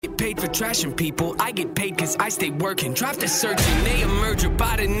paid for trashing people. I get paid cause I stay working. Drop the search and they emerge up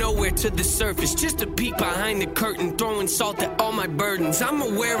out of nowhere to the surface. Just a peek behind the curtain, throwing salt at all my burdens. I'm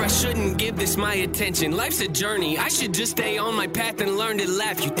aware I shouldn't give this my attention. Life's a journey, I should just stay on my path and learn to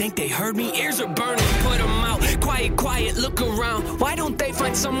laugh. You think they heard me? Ears are burning, put them out. Quiet, quiet, look around. Why don't they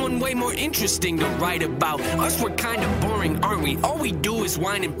find someone way more interesting to write about? Us, we're kind of boring, aren't we? All we do is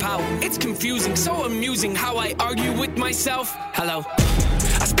whine and pout. It's confusing, so amusing how I argue with myself. Hello.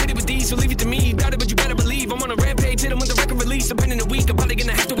 I spit it with these, so leave it to me. Doubt it, but you better believe I'm on a rampage. Hit them with the record release. Depending the week, I'm probably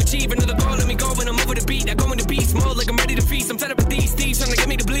gonna have to achieve another goal. Let me go when I'm over the beat. I go in the beast mode like I'm ready to feast. I'm fed up with these thieves trying to get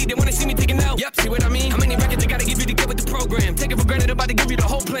me to bleed. They wanna see me taking out. Yep, see what I mean? How many records I gotta give you to get with the program? Take it for granted, I'm about to give you the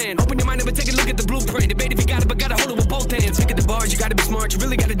whole plan. Open your mind up and take a look at the blueprint. Debate if you got it, but gotta hold it with both hands. Look at the bars, you gotta be smart. You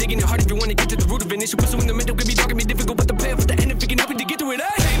really gotta dig in your heart if you wanna get to the root of an issue. Pursuing the mental could be dark and be difficult, but the payoff at the end if you can help me to get through it. I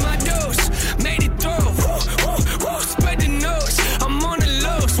paid my dose, made it through. Spread the nose, I'm on the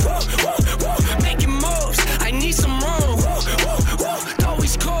loose. Making moves, I need some room.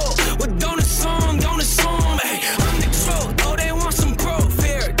 Always cold, but don't assume. Hey, I'm the truth. Oh, they want some proof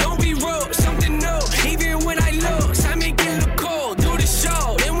here. Don't be rude, something new. Even when I lose, I make it look cool. Do the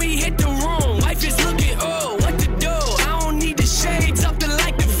show, then we hit the room. Life is looking old. What to do? I don't need the shades up to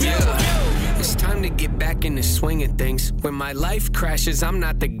like the view. It's time to get back in the swing of things. When my life crashes, I'm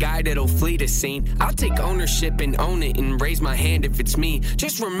not the guy that'll flee the scene. I'll take ownership and own it and raise my hand if it's me.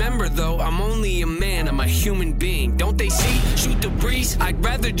 Just remember though, I'm only a man, I'm a human being. Don't they see? Shoot the breeze, I'd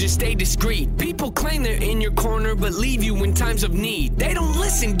rather just stay discreet. People claim they're in your corner but leave you in times of need. They don't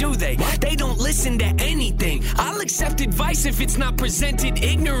listen, do they? They don't listen to anything. I'll accept advice if it's not presented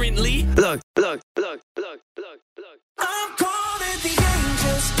ignorantly. Look. I'm calling the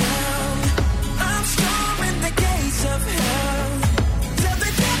angels down. I'm storming the gates of hell. Tell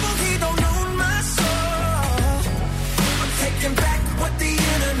the devil he don't own my soul. I'm taking back what the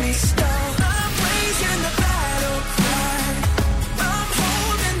enemy stole. I'm raising the battle cry. I'm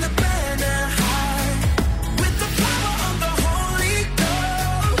holding the banner high. With the power of the Holy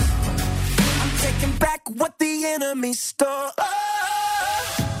Ghost, I'm taking back what the enemy stole.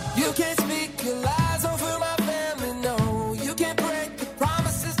 You can't speak your lies over my family, no. You can't break the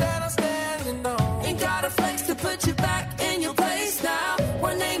promises that I'm standing on. Ain't got a flex to put you back in your place now.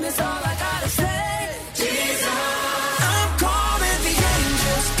 One name is all I gotta say, Jesus. I'm calling the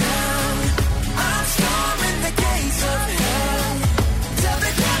angels down. I'm storming the gates of hell. Tell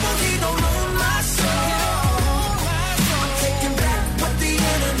the devil he don't own my soul. I'm taking back what the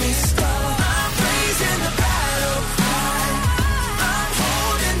enemy stole. I'm raising the battle cry. I'm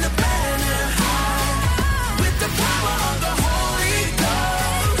holding the banner high. With the power of the Holy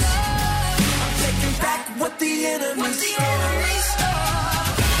Ghost, I'm taking back what the enemy stole.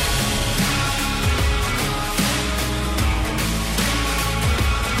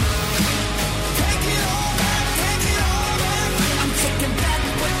 Take it all back, take it all back. I'm taking back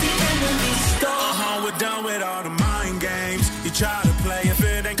what the enemy stole. We're done with all the mind games. You try to play if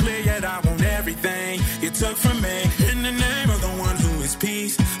it ain't clear yet. I want everything you took from me. In the name of the one who is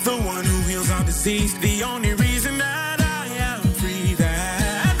peace, the one who heals all disease. The only reason that I am free,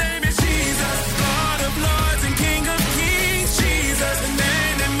 that name is Jesus, Lord of lords and King of kings. Jesus, the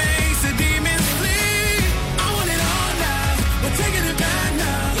name that makes the demons flee. I want it all now, we're taking it back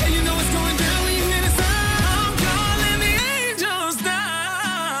now. Yeah, you know what's going down when you hear the sound. I'm calling the angels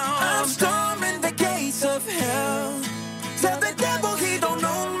down. I'm storming the gates of hell. Tell the devil he don't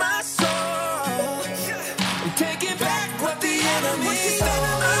own my soul. I'm taking back what the enemy stole.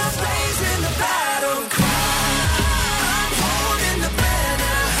 I'm raising the battle cry. I'm holding the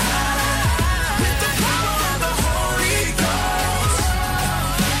banner high. With the power of the Holy Ghost,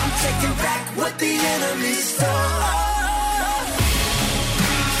 I'm taking back what the enemy stole.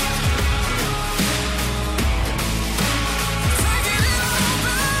 Take it all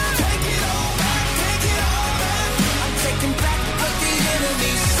back, take it all back. I'm taking back what the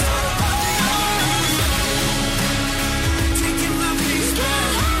enemy stole. Taking my peace back.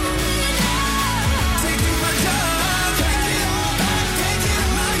 Taking my joy. Take it all back, take it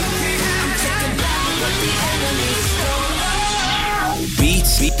all back. I'm taking back what the enemy stole.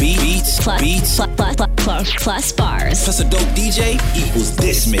 Beats plus bars. Plus a dope DJ equals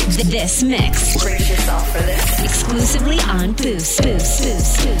this mix. This mix. Brace yourself for this. Exclusively on Boost.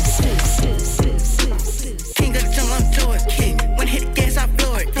 King of the jungle, I'm George. Yeah. When I hit the gas, I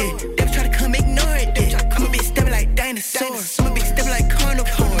floor it. Yeah. They try to come ignore it. Yeah. I'm a big stepper like dinosaurs. I'm a big stepper like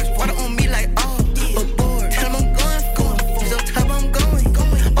carnivores. Water on me like aboard. Tell them I'm going. So top I'm going.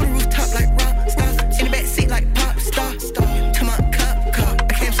 On the rooftop like rock stars. In the back seat like pop star. Tell my cop.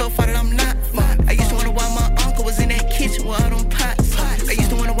 I came so far that I'm not far. I used to wonder why my uncle was in that kitchen with all them pots. I used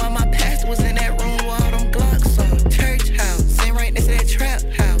to wonder why my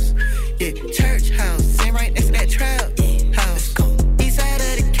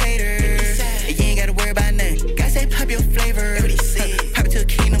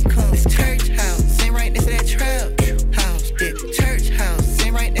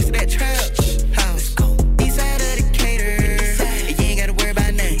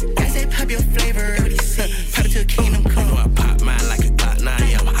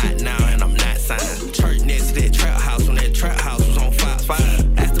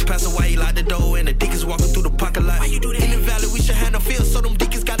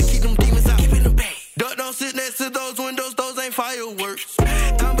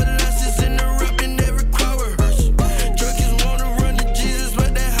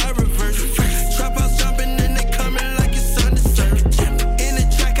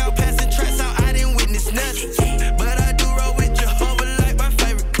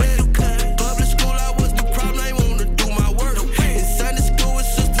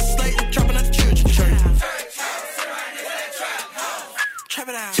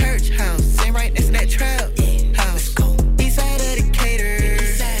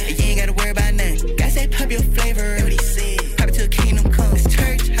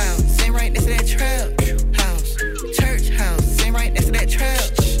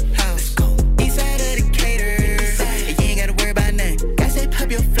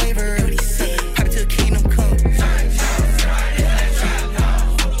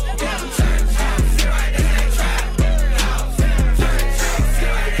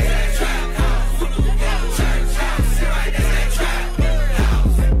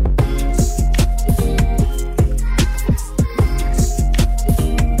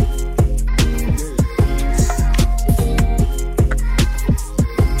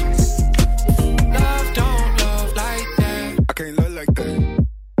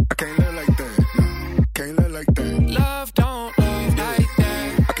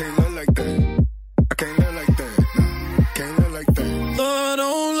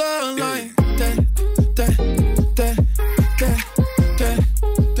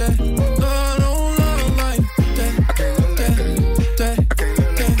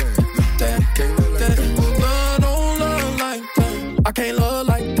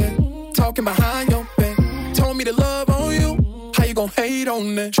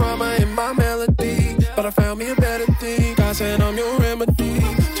on that. Trauma in my melody, but I found me a better thing. God said I'm your remedy,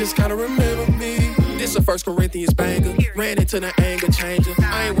 just gotta remember me. This a 1 Corinthians banger, ran into the anger changer.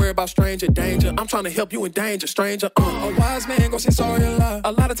 I ain't worried about stranger danger, I'm trying to help you in danger, stranger. A wise man gon' say sorry a lot.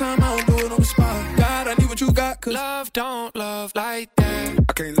 A lot of time I don't do it on the spot. God, I need what you got, cause love don't love like that.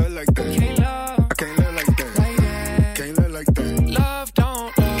 I can't love like that. Can't love. I can't love like that. Like that. Can't love like that. Love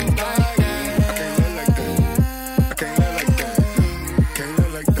don't love like that. I can't love like that. I can't love like that. Can't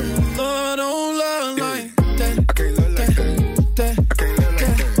love like that. Love don't love like that. I can't love like that. I can't love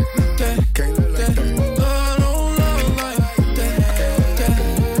like that. Can't love like that. Love don't love like that.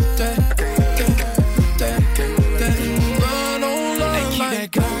 Love don't love They keep like that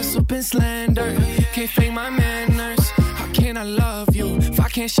gossip and slander. Can't fake my manners. How can I love you if I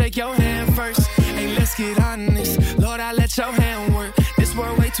can't shake your hand first? Hey, let's get honest. Lord, I let your hand work. This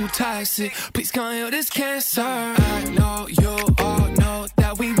world way too toxic. Please come heal this cancer. I know you all know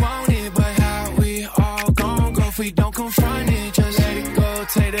that we want it, but how we all gon' go if we don't confront it? Just let it go,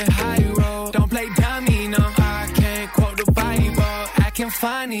 take the high road. Don't play dummy, no. I can't quote the Bible, acting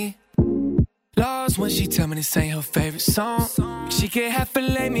funny. Lost when she tell me this ain't her favorite song. She can't have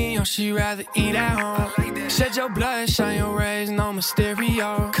filet mignon, she rather eat at home. Shed your blood, shine your rays, no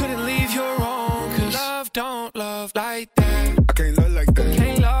Mysterio. Couldn't leave you wrong, cause love don't love like that. I can't love like that.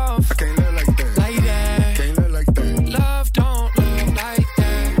 Can't love. I can't love like that. Like that. Can't love like that. Love don't love like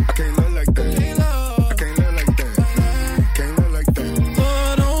that. I can't love like that. Can't love. I can't love like that. Can't love like that.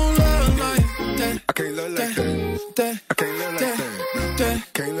 Love don't love like that. I can't love like that. I can't love like that.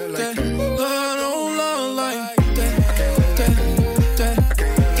 Can't love like that. Love don't love like that.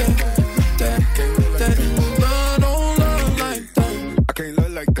 Love don't love like that. I can't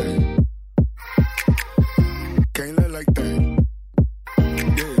love like that. Can't love like that.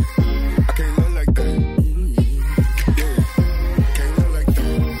 Yeah. I can't love like that. Yeah. Can't love like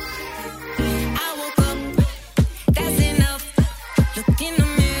that. I woke up, that's enough. Look in the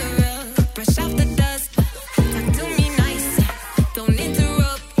mirror, brush off the dust. Talk to me nice, don't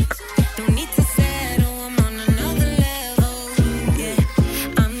interrupt. Don't need to settle, I'm on another level. Yeah,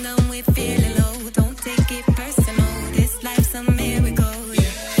 I'm done with feeling low. Don't take it personal, this life's a miracle.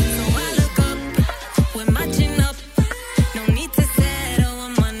 Yeah. So I look up, we're matching up. No need to settle,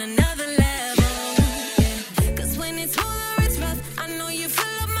 I'm on another level. Yeah. Cause when it's hard or it's rough, I know you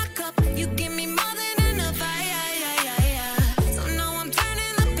fill up my cup. You give me more than enough. So now I'm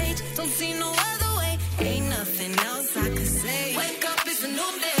turning the page, don't see no other way. Ain't nothing else I could say. Wake up, it's a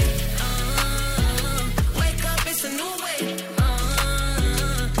new day. Wake up, it's a new way.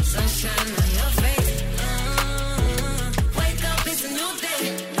 Sunshine on your face. Wake up, it's a new day.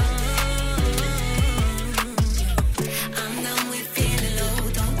 I'm done with feeling low.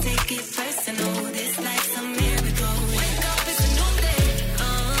 Don't take it personal. This life's a miracle. Wake up, it's a new day.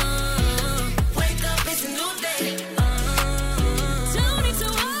 Wake up, it's a new day. Don't need to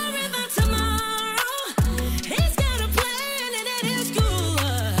worry about tomorrow. He's got a plan and it is cool.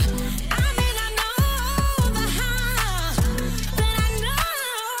 I mean, I know the how, but I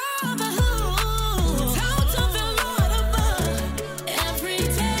know the who. Talk to the Lord above every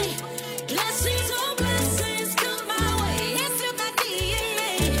day. Blessings on blessings come my way. It's in my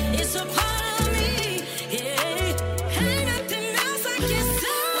DNA. It's a part of me. Yeah, ain't nothing else I can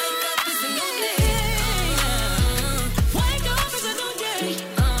say. Wake up, it's a new day. Wake up, it's a new day.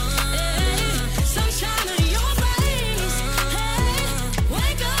 Sunshine on your face.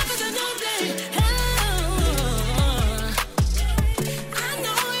 Wake up, it's a new day. I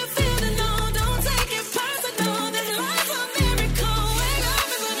know you feel the no, don't take it personal. This life's a miracle. Wake up,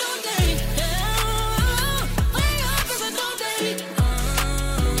 it's a new day. Wake up, it's a new day.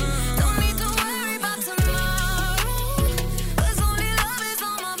 Don't need to worry about tomorrow, 'cause only love is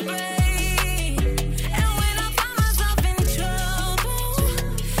on my brain. And when I find myself in trouble,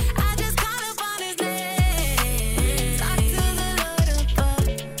 I just call upon his name. Talk to the Lord above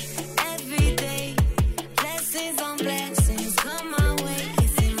every day. Blessings on blessings come my way.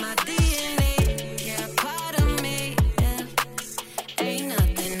 It's in my DNA. Yeah, part of me. Yeah. Ain't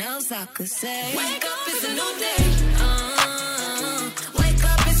nothing else I could say. Wake up, it's a new day. Wake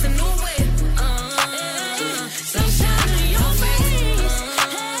up, it's a new way. Sunshine on your face.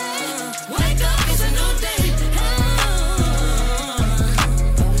 Wake up, it's a new day.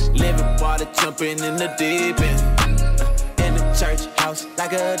 Living water, jumping in the deep end. In the church house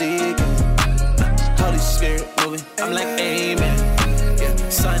like a deacon. Holy Spirit moving, I'm like amen. Yeah.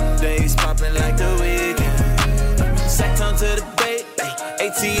 Sundays popping like the weekend. Sack on to the bait,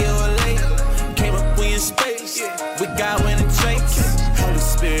 ATL late. Came up, we in space. We got winning traits. Holy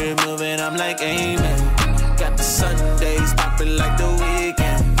Spirit moving, I'm like amen. Got the Sundays popping like the weekend.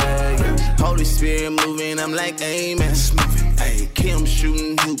 Holy Spirit moving, I'm like, amen. Hey, Kim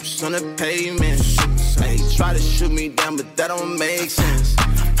shooting hoops on the pavement. Hey, try to shoot me down, but that don't make sense.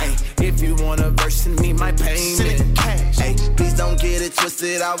 Hey, if you want a verse, send me my payment. Hey, please don't get it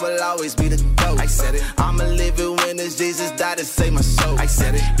twisted, I will always be the GOAT. I said it. I'ma live it when it's Jesus died to save my soul. I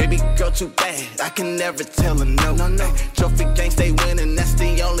said it. Baby girl too bad, I can never tell her no. No. Trophy gang stay winning, that's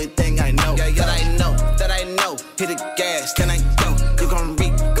the only thing I know. That I know. Hit the gas, then I go. You gon'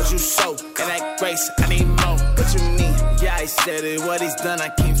 reap what you sow. And that grace, I need more. What you mean? Yeah, I said it. What he's done, I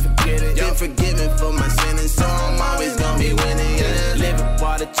can't forget it. Been forgiven for my sin, and so I'm always gonna be winning. Yeah. Living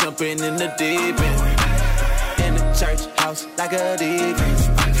water, jumping in the deep end. In the church house, like a deacon.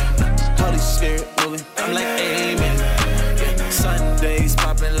 Holy Spirit moving, I'm like, amen. Yeah. Sundays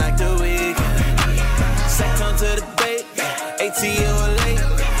popping like the weekend. Sex on to the bait, ATL late.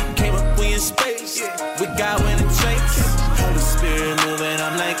 Came up, we in space. We got winning traits. Holy Spirit moving,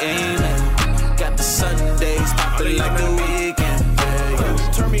 I'm like, amen. Got the Sundays popping like the weekend.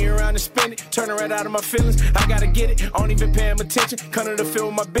 Turn me around and spin it, turn it right out of my feelings. I gotta get it, I don't even pay him attention. Come to the field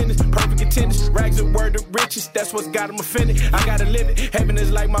with my business, perfect attendance. Rags are word of riches, that's what's got him offended. I gotta live it, heaven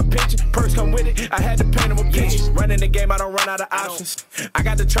is like my pension. Purse come with it, I had to paint him a picture. Running the game, I don't run out of options. I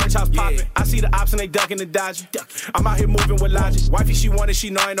got the church house popping, I see the ops and they ducking and dodging. I'm out here moving with logic. Wifey, she want it,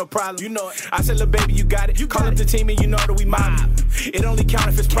 she know ain't no problem. You know it. I said, little baby, you got it. You call up the team and you know that we mobbing. It only count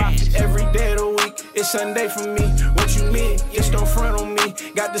if it's profit. Every day of the week, it's Sunday for me. What you mean? Just don't front on me.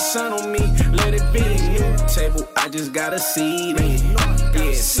 Got the sun on me, let it be. New table, I just got a seat in.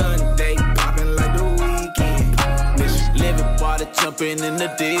 Yeah, Sunday popping like the weekend. Living water, jumping in the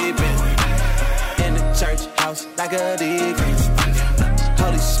deep end. In the church house, like a deacon.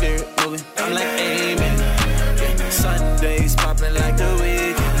 Holy Spirit moving, I'm like, amen. Yeah. Sundays popping like the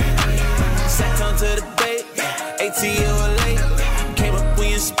weekend. Sex on to the bait, ATL late. Came up,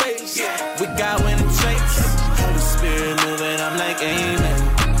 we in space. We got winning traits. Holy Spirit moving, I'm like, amen.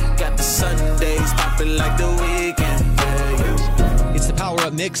 Got the Sundays popping like the weekend. It's the Power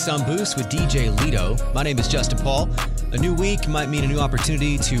Up Mix on Boost with DJ Lido. My name is Justin Paul. A new week might mean a new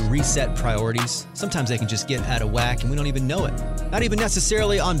opportunity to reset priorities. Sometimes they can just get out of whack and we don't even know it. Not even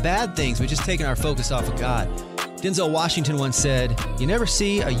necessarily on bad things, but just taking our focus off of God. Denzel Washington once said, "You never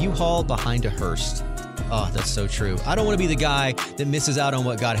see a U-Haul behind a hearse." Oh, that's so true. I don't want to be the guy that misses out on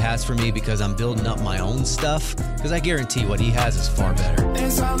what God has for me because I'm building up my own stuff, because I guarantee what he has is far better.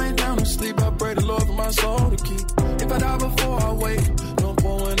 As I lay down to sleep, I pray the Lord for my soul to keep. If I die before I wake, don't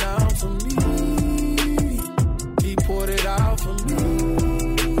pour it out for me. He poured it out for me.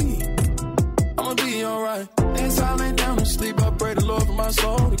 I'ma be alright. As I lay down to sleep, I pray the Lord for my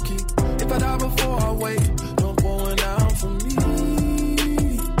soul to keep. If I die before I wake, don't pour it out for me.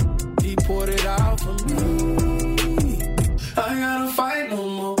 He poured it out for me. I gotta fight no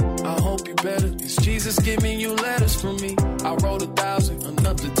more. I hope you better. It's Jesus giving you letters from me. I wrote 1,000,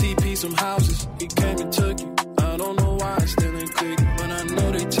 enough to TP some houses. He came and took you. I don't know why I still ain't click, but I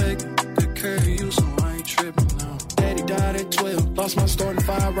know they take good care of you, so I ain't tripping now. Daddy died at 12, lost my starting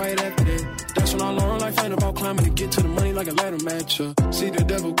 5 right after that. That's when I learned life ain't about climbing to get to the money like a ladder matcher. See the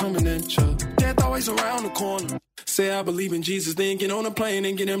devil coming at you. Death always around the corner. Say I believe in Jesus, then get on a plane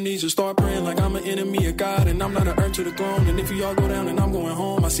and get amnesia. Start praying like I'm an enemy of God and I'm not an earth to the throne. And if you all go down and I'm going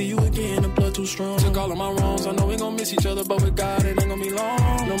home, I see you again, the blood too strong. Took all of my wrongs, I know we gon' miss each other, but with God it ain't gon' be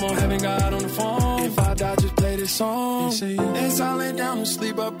long. No more having God on the phone. If I die, just play this song. As I lay down to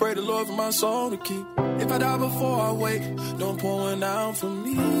sleep, I pray the Lord for my soul to keep. If I die before I wake, don't pour one out for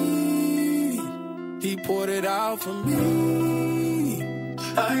me. He poured it out for me.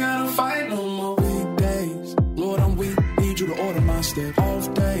 I gotta fight no more weekdays. Lord, I'm weak, need you to order my steps. Off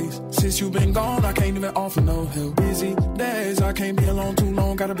days, since you been gone, I can't even offer no help. Busy days, I can't be alone too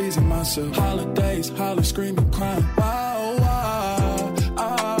long, gotta busy myself. Holidays, holler, screaming, crying. Wow,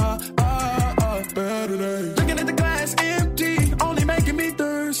 better days. Looking at the glass empty, only making me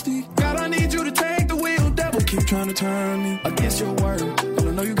thirsty. God, I need you to take the wheel. Devil keep trying to turn me against your word. But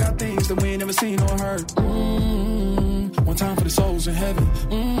I know you got things that we ain't never seen or heard. One time for the souls in heaven.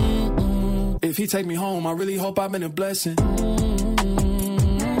 If he take me home, I really hope I've been a blessing.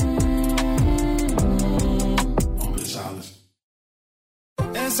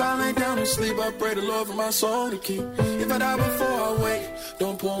 As I lay down to sleep, I pray the Lord for my soul to keep. If I die before I wake,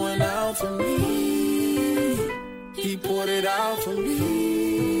 don't pour one out for me. He poured it out for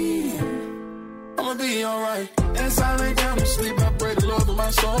me. I'ma be alright. As I lay down to sleep, I pray the Lord for my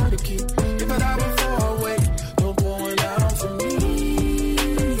soul to keep. If I die before I wake, don't pour one out for me.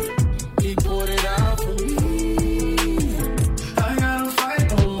 He poured it out for me. I gotta fight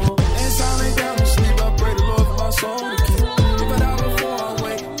no more. As I lay down to sleep, I pray the Lord for my soul to keep. If I die before I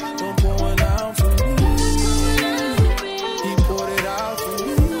wake, don't pour one out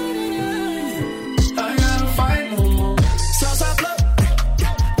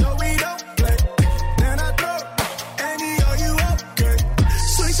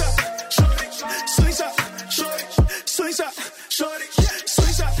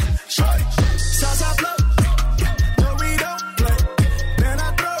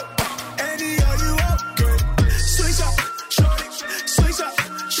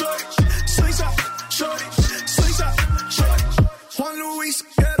shorty, swing shot, shorty, swing shot, shorty. Juan Luis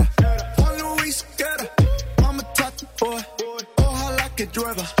Guerra, Juan Luis Guerra. I'm a tattoo boy, ojalá que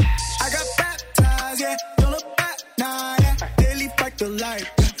llueva. I got baptized, yeah, don't look back, nah, yeah. Daily fight the light,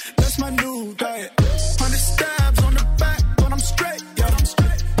 that's my new diet. 100 stabs on the back, but I'm straight, yeah.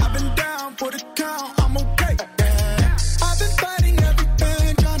 I've been down for the count, I'm okay, yeah. I've been fighting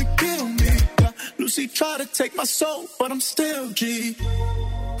everything trying to kill me, yeah. Lucy tried to take my soul, but I'm still G.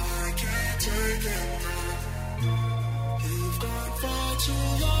 I can't take it now. You've gone far too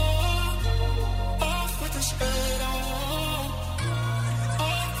long. Off with this head on.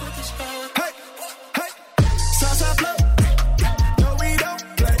 Off with this head. Hey, hey, Southside flow. No, we don't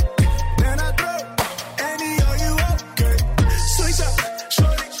play. Then I throw. Any, are you okay? Swing shot,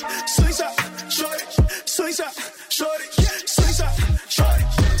 shorty. Swing shot, shorty. Swing shot, shorty. Swing shot, shorty.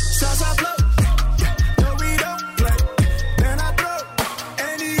 Southside flow. No, we don't play. Then I throw.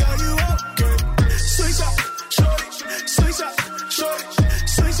 Any, are you okay? Swing shot, shorty. Swing shot, shorty.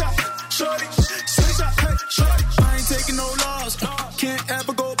 Swing shot, shorty. Swing shot, hey, shorty. I ain't taking no loss. Can't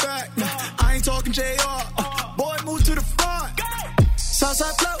ever go back. I ain't talking JR. Boy, move to the front.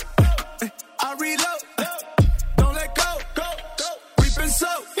 Southside flow. I reload. Don't let go. We've been so.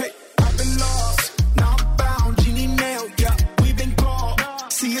 Hey, I've been lost. Now I'm bound. Genie nail. Yeah, we've been called.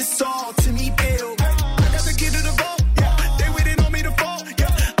 See it's all to me, Bill. I got to get to the vault. Yeah, they waiting on me to fall.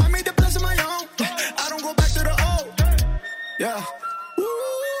 Yeah, I made the blessing my own. I don't go back to the old. Yeah. Woo.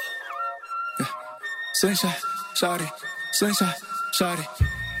 Yeah. Slingshot, shawty. Slingshot, shawty.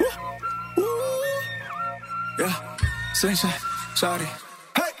 Woo. Woo. Yeah. Slingshot, shawty.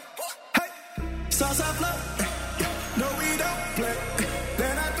 Hey, hey. Southside flow. No, we don't play.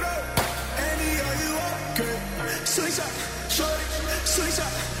 Then I throw. Any, are you okay? Slingshot, shorty.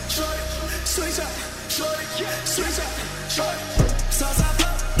 Slingshot, shorty. Slingshot, shorty. Slingshot, shorty. Southside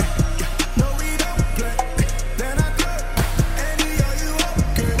flow. No, we don't play. Then I throw. Any, are you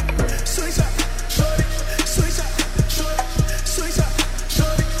okay? Slingshot, shorty. Slingshot, shorty. Slingshot,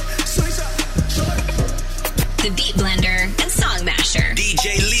 shorty. Slingshot, shorty. The Beat Blender and Song Masher.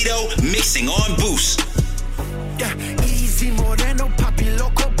 DJ Lito mixing on Boost. Yeah, easy Moreno, Papi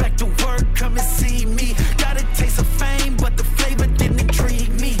Loco, back to work, come and see me. Got a taste of fame, but the flavor didn't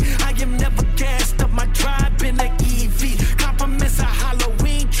intrigue me. I am never gassed up, my drive in the EV. Compliments a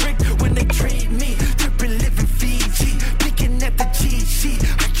Halloween trick when they treat me. Drippin' living Fiji, picking at the cheat sheet.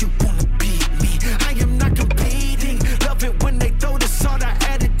 How you wanna beat me? I am not competing. Love it when they throw the salt, I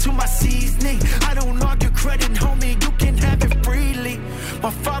add it to my seasoning. I don't argue credit, homie, you can have it freely.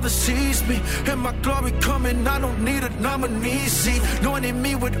 My father sees me, and my glory coming, I don't need a nominee. See, anointing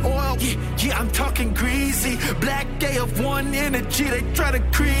me with oil, yeah, I'm talking greasy. Black day of one energy, they try to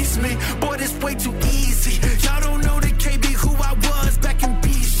crease me. Boy, this way too easy. Y'all don't know the KB who I was back in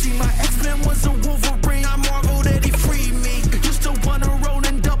BC. My X-Men was a Wolverine, I marvel that he freed me. Used to wanna roll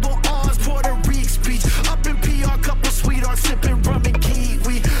in double R's, Puerto Rican speech. Up in PR, couple sweethearts, sipping rum and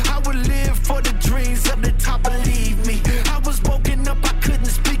kiwi. I would live for the dreams of the top, believe me. I was woken up, I couldn't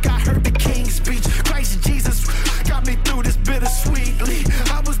speak, I heard the King's speech. Christ Jesus got me through this bittersweetly.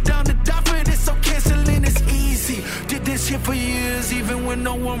 I was down to die for this, so canceling is easy. Did this shit for years, even when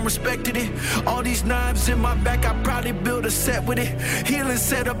no one respected it. All these knives in my back, I probably built a set with it. Healing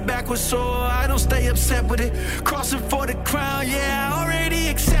set up backwards, so I don't stay upset with it. Crossing for the crown, yeah, I already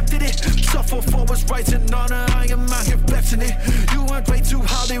accepted it. Suffer for what's right and honor, I am out here flexing it. You went way too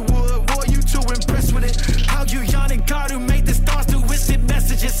Hollywood, boy, you too impressed with it. How you yawning, God who made the stars through instant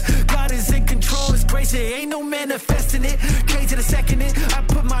messages. God is in control, His grace, it ain't no manifesting it. K to the second it, I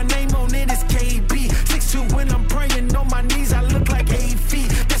put my name on it, it's KB. 6'2" when I'm praying on my knees, I look like 8 feet.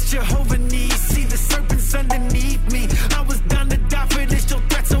 That's Jehovah Nisi, see the serpents underneath me. I was down to die for this, your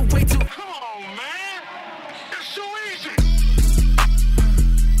threats are way too. Come on, man, it's so easy.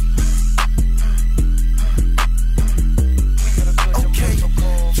 Okay,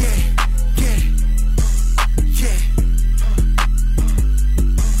 yeah.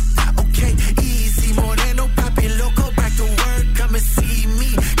 Okay, easy Moreno, Papi Loco, back to work, come and see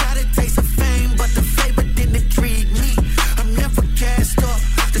me. Got a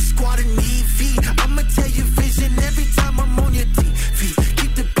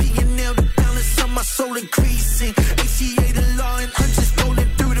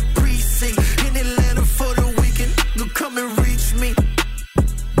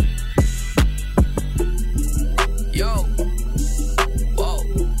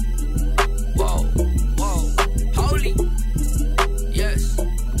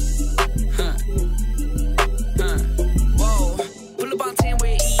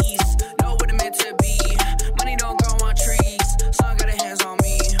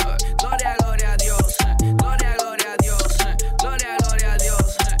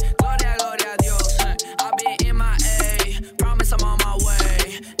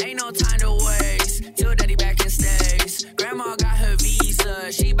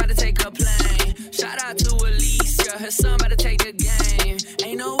Lisa, she about to take a plane. Shout out to Alicia, her son about to take the game.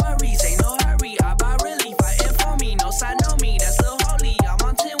 Ain't no worries, ain't no hurry. I buy really fighting for me. No side, no me, that's Lil Holy. I'm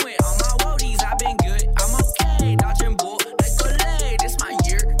on 10 with all my woadies. I've been good, I'm okay. Dodging bull, like Goulet. This my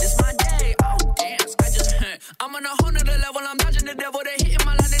year, this my day. Oh, dance, I'm on a whole nother level. I'm dodging the devil. They hitting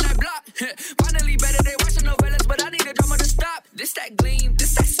my line and I block. Finally better, they watching novellas, but I need a drama to stop. This that gleam,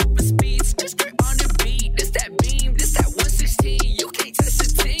 this that super speed. Just grip on the beat. This that beam, this that 116. You can't touch the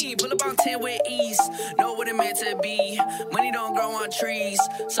team. Pull up on 10 with ease. Know what it meant to be. Money don't grow on trees.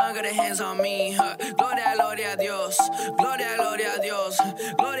 Son got the hands on me. Gloria, gloria a Dios. Gloria, gloria a Dios.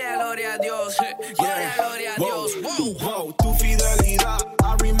 Gloria, gloria a Dios. Gloria, gloria a Dios. Whoa, whoa, tu fidelidad.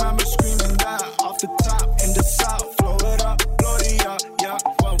 I remember screaming that off the top in the south. Flow it up, Gloria, yeah.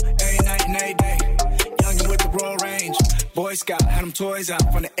 Whoa, every night and every day. Youngin' with the Royal Range. Boy Scout had them toys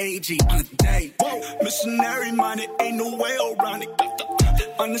out from the AG on the day. Whoa, missionary minded, ain't no way around it.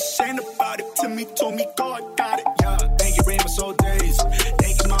 Unashamed about it. Timmy told me God got it. Yeah, thank you, rain my soul days.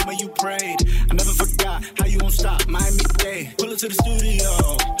 Thank you, mama, you prayed. I never forgot how you won't stop. Miami Day. Pull it to the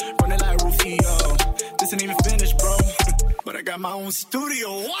studio, run it like Rufio. This ain't even finished, bro. But I got my own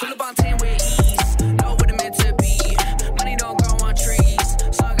studio. What? Pull up on 10 with ease. Know what it meant to be. Money don't grow on trees.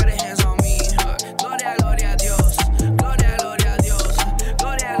 Son got the hands on me. Gloria, gloria a Dios. Gloria, gloria a Dios.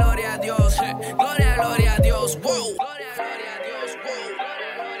 Gloria, gloria a Dios. Gloria, gloria a Dios. Whoa. Gloria, gloria a Dios. Whoa.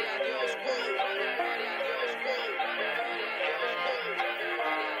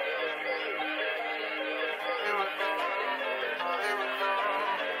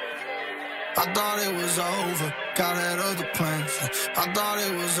 I thought it was over, God had other plans. I thought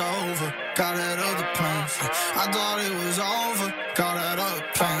it was over, God had other plans. I thought it was over, God had other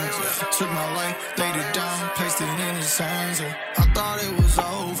plans. Took my life, laid it down, placed it in his hands. I thought it was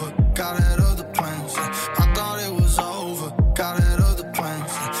over, God had other plans. I thought it was over, God had other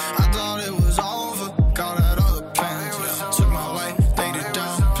plans. I thought it was over, God had other plans. Took my life, laid it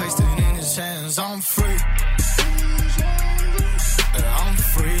down, placed it in his hands. I'm free. I'm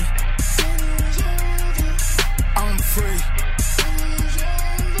free. I'm free.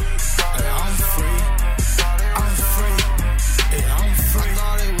 I'm free. I'm free. Yeah, I'm free. I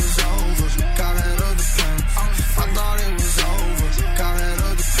thought it was over. God had other plans. I thought it was over. God had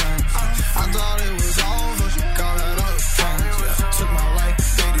other plans. I thought it was over. God had other plans. Took my life,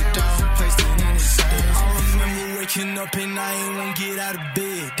 laid it down, placed it in his hands. I remember waking up and I ain't wanna get out of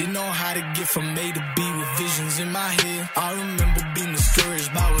bed. Didn't know how to get from A to B with visions in my head. I remember being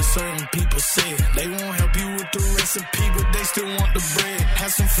discouraged by what certain people said. They won't help you with the recipe, but they still want the bread.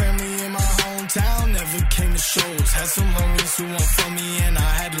 Had some family in my hometown, never came to shows. Had some homies who went for me and I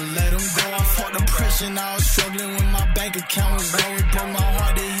had to let them go. I fought depression, I was struggling when my bank account was low. It broke my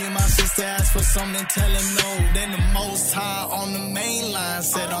heart to hear my sister ask for something, tell her no. Then the Most High on the main line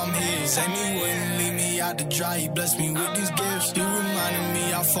said I'm his. And he wouldn't leave me out to dry, he blessed me with these gifts. He reminded me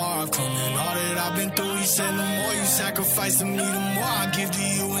how far I've come and all that I've been through. He said the more you sacrifice to me, the more I give to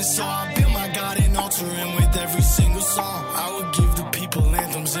you. And so I built my God an altar, and with every single song I would give the people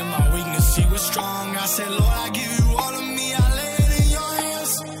anthems. In my weakness he was strong. I said, Lord, I give you all of me, I lay it in your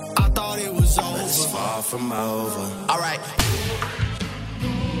hands. I thought it was over, but it's far from over. Alright.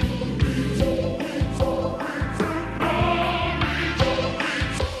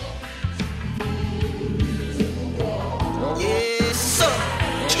 Yes, sir.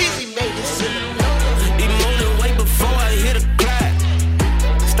 Kizzy made this in the morning way before I hit a clock.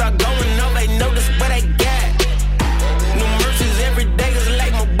 Start going up, they notice what I got. New mercies every day is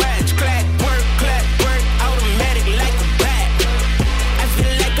like my watch. Clack, work, automatic like a bat. I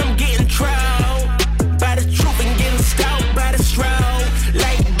feel like I'm getting trial by the truth and getting scouted by the shroud.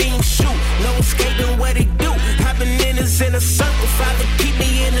 Like being shoot, no escaping what they do. Hopping in this in a circle, Father keep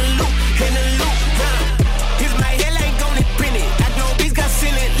me in the loop, Here's my hairline gonna print it. I know these got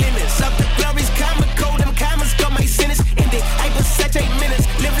ceiling limits. Up the glory's comma code, them commas got my sentence ended. I was such 8 minutes.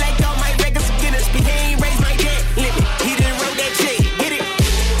 Live like all my records Guinness. But he ain't raised my debt limit. He didn't wrote that check. Get it?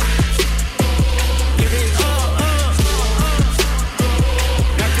 Give it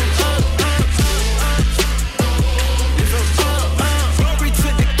Glory to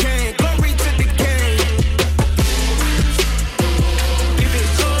the King. Glory to the King. Give it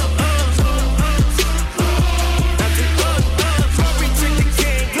Glory to the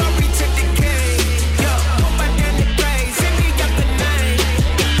King. Glory to the King. Yo, hope I done the praise. And he got the name.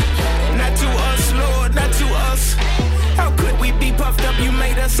 Not to us, Lord, not to us. How could we be puffed up? You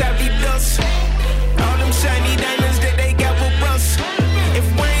made us out, we